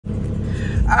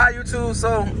Alright, YouTube,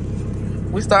 so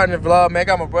we starting the vlog, man. I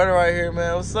got my brother right here,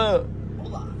 man. What's up?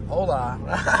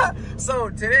 Hola. So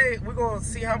today we're gonna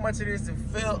see how much it is to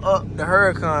fill up the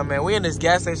Huracán, man. We in this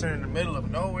gas station in the middle of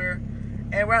nowhere,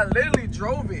 and I literally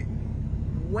drove it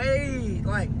way,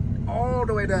 like, all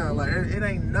the way down. Like, it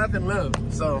ain't nothing left.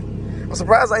 So I'm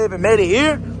surprised I even made it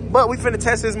here, but we finna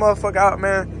test this motherfucker out,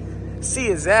 man. See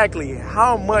exactly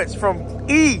how much from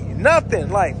nothing,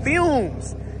 like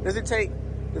fumes, does it take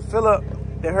to fill up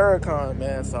the Huracán,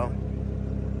 man. So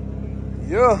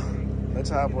yeah, let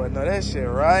y'all boy know that shit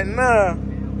right now.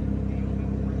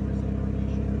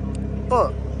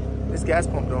 Fuck, this gas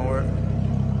pump don't work.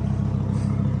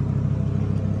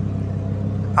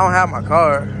 I don't have my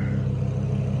card.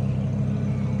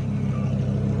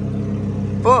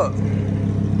 Fuck.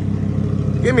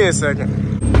 Give me a second.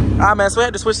 Alright, man, so we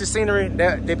had to switch the scenery.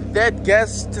 That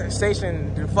gas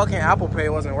station, the fucking Apple Pay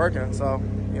wasn't working, so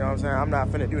you know what I'm saying? I'm not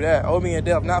finna do that. Obi and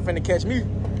Def not finna catch me.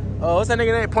 What's that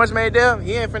nigga name? Punch Made Def?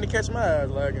 He ain't finna catch my ass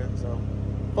lagging, so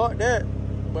fuck that.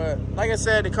 But like I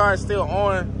said, the car is still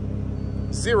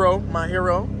on zero, my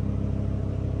hero.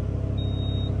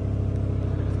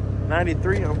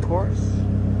 93, of course.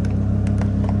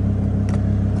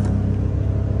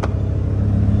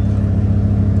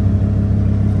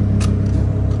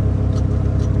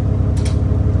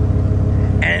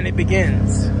 And it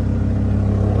begins.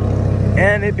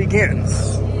 And it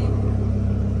begins.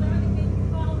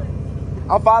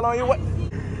 I'm following you. What?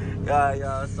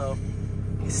 Yeah. So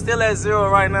it's still at zero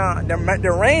right now.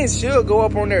 The range should go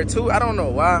up on there too. I don't know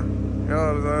why. You know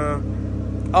what I'm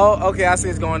saying? Oh, okay. I see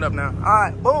it's going up now. All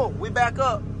right, boom. We back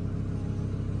up.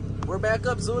 We're back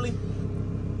up, Zuli.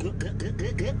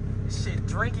 Shit,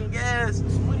 drinking gas.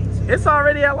 It's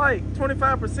already at like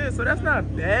 25%, so that's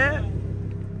not bad.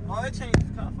 Oh, it changed.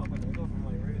 Kind of fuck with it. Go from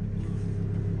like red to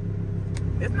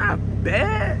blue. It's not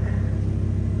bad.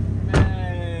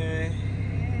 Man,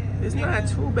 it's not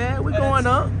too bad. We're going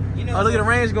up. You know, oh, look at the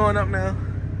range going up now.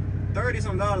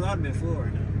 $30-some, I'd have been full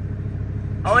right now.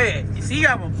 Oh yeah, you see, you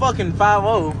got a fucking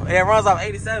 5.0 and it runs off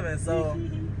 87, so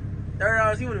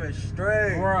 $30 he would have been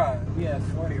straight. Right, we at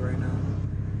 40 right now.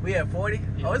 We at 40?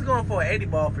 Yeah. Oh, it's going for an 80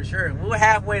 ball for sure. We were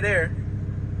halfway there.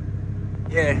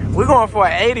 Yeah, we're going for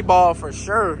an 80 ball for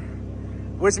sure,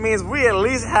 which means we at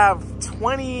least have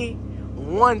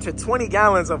 21 to 20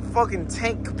 gallons of fucking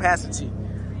tank capacity,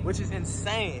 which is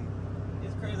insane.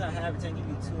 It's crazy I have a tank give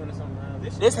you 200-something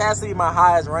miles. This has to be my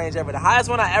highest range ever. The highest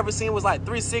one I ever seen was like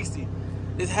 360.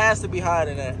 This has to be higher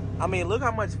than that. I mean, look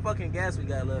how much fucking gas we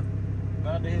got left.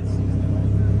 About to hit 60.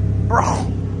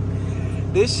 Bro,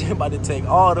 this shit about to take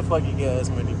all the fucking gas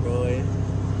money, bro.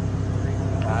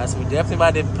 Alright, so we definitely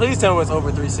about to, please tell me it's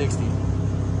over 360.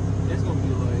 It's gonna be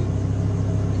like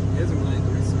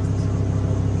 360.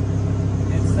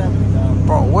 It's 70,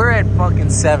 Bro, we're at fucking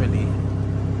 70.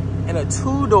 In a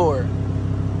two-door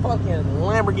fucking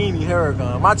Lamborghini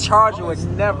Huracán. My Charger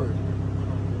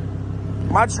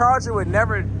would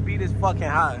never be this fucking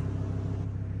high.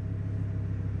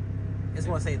 It's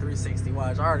gonna say 360.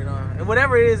 Watch, I already know. And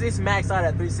whatever it is, it's maxed out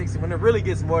at 360. When it really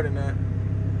gets more than that,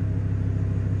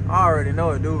 I already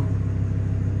know it, dude.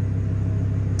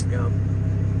 Yep.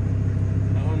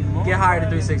 Get higher than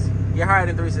 360. Get higher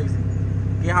than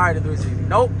 360. Get higher than 360.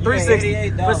 Nope,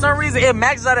 360. For some reason, it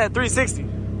maxes out at 360.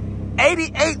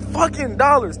 88 fucking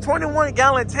dollars. 21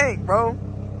 gallon tank, bro.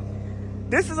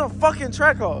 This is a fucking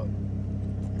Trackhawk.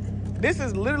 This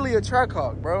is literally a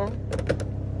Trackhawk, bro.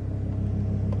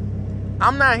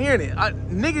 I'm not hearing it.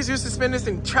 Niggas used to spend this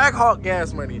in Trackhawk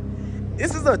gas money.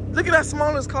 This is look at that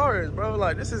smallest car is, bro.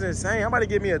 Like, this is insane. I'm about to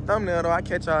give me a thumbnail, though. I'll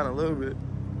catch y'all in a little bit.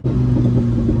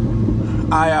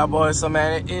 All right, y'all boys. So,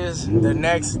 man, it is the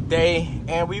next day,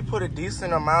 and we put a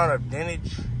decent amount of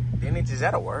dentage. Dentage, is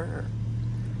that a word?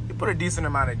 We put a decent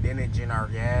amount of dentage in our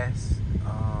gas,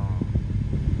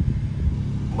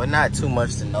 but not too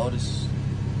much to notice.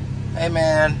 Hey,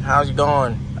 man, how's you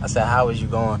going? I said, how is you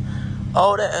going?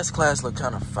 Oh, that S-Class look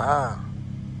kind of fire.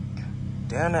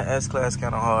 Damn, that S-Class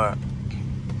kind of hard.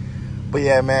 But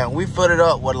yeah, man, we footed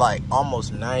up with like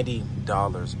almost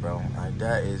 $90, bro. Like,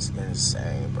 that is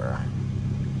insane, bro.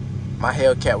 My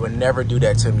Hellcat would never do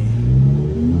that to me.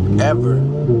 Ever.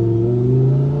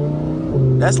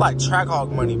 That's like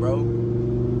Trackhawk money, bro.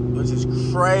 Which is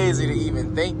crazy to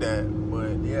even think that.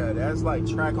 But yeah, that's like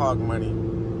Trackhawk money.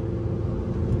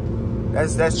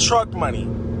 That's truck money.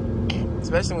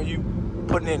 Especially when you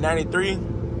putting in 93.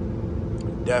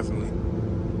 Definitely.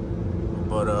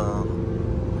 But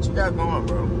what you got going,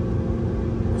 bro?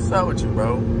 What's up with you,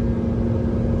 bro?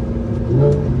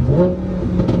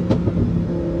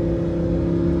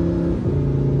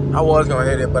 I was gonna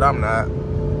hit it, but I'm not.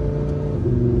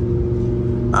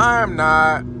 I'm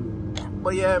not.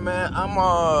 But yeah, man, I'm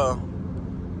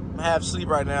half asleep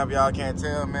right now, if y'all can't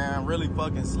tell, man. I'm really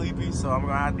fucking sleepy, so I'm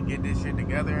gonna have to get this shit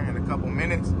together in a couple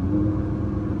minutes.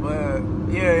 But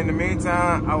yeah, in the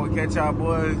meantime, I will catch y'all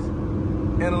boys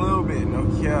in a little bit, no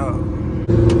cap.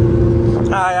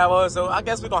 Alright, y'all boys, so I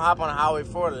guess we're gonna hop on the highway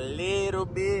for a little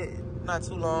bit, not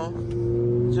too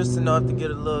long. Just enough to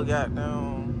get a little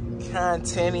goddamn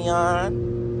content on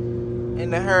in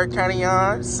the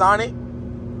Huracán Sonic.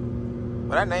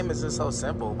 But that name is just so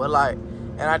simple. But like,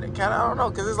 and I kind of, I don't know,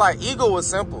 because it's like Eagle was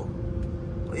simple.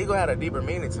 But Eagle had a deeper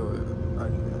meaning to it.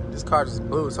 Like, this car just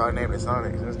blew, so I named it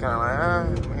Sonic. And it's kind of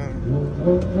like, man.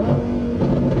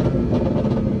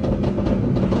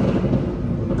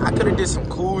 I could have did some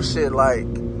cool shit like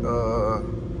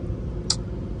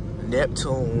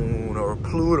Neptune or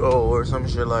Pluto or some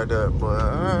shit like that.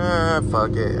 But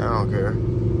fuck it, I don't care.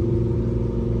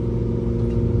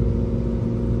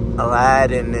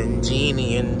 Aladdin and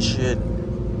Genie and shit.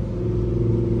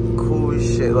 Cool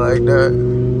shit like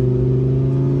that.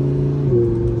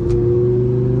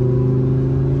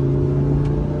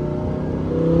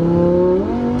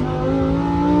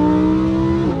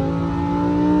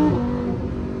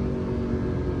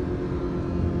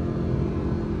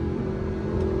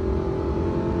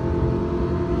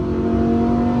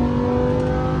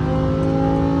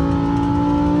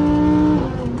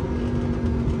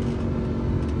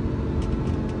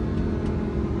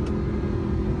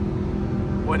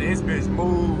 Boy, this bitch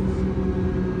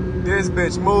move. This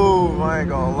bitch move, I ain't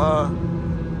gonna lie.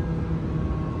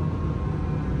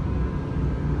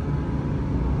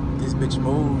 This bitch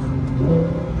move.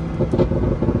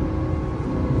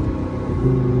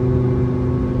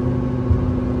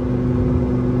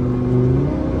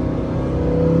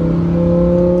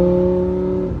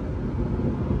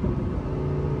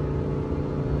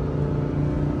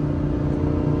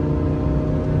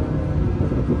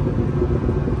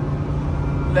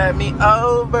 Let me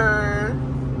over.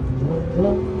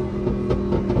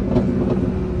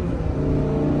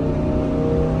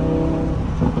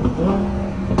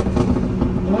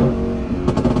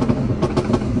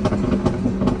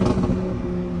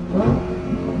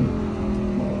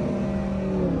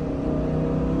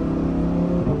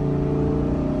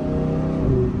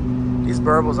 These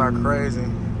burbles are crazy.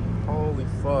 Holy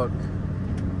fuck.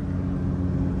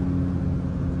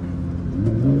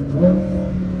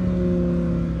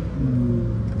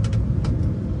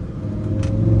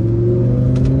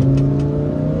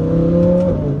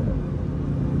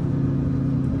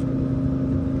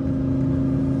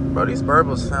 Bro, these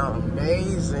burbles sound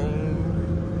amazing.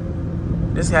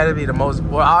 This had to be the most,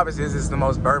 well, obviously this is the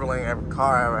most burbling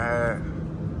car I ever had.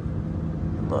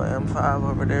 Little M5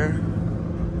 over there.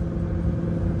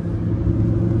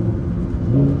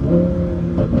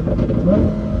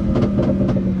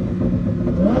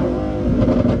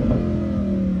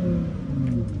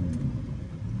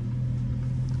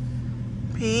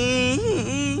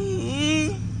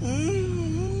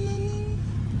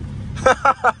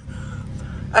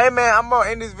 Hey man, I'm gonna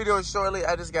end this video shortly.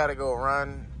 I just gotta go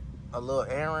run a little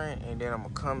errand and then I'm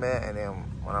gonna come back, and then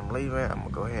when I'm leaving, I'm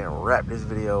gonna go ahead and wrap this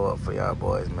video up for y'all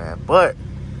boys, man. But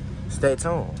stay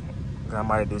tuned, 'cause I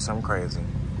might do something crazy.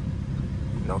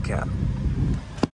 No cap.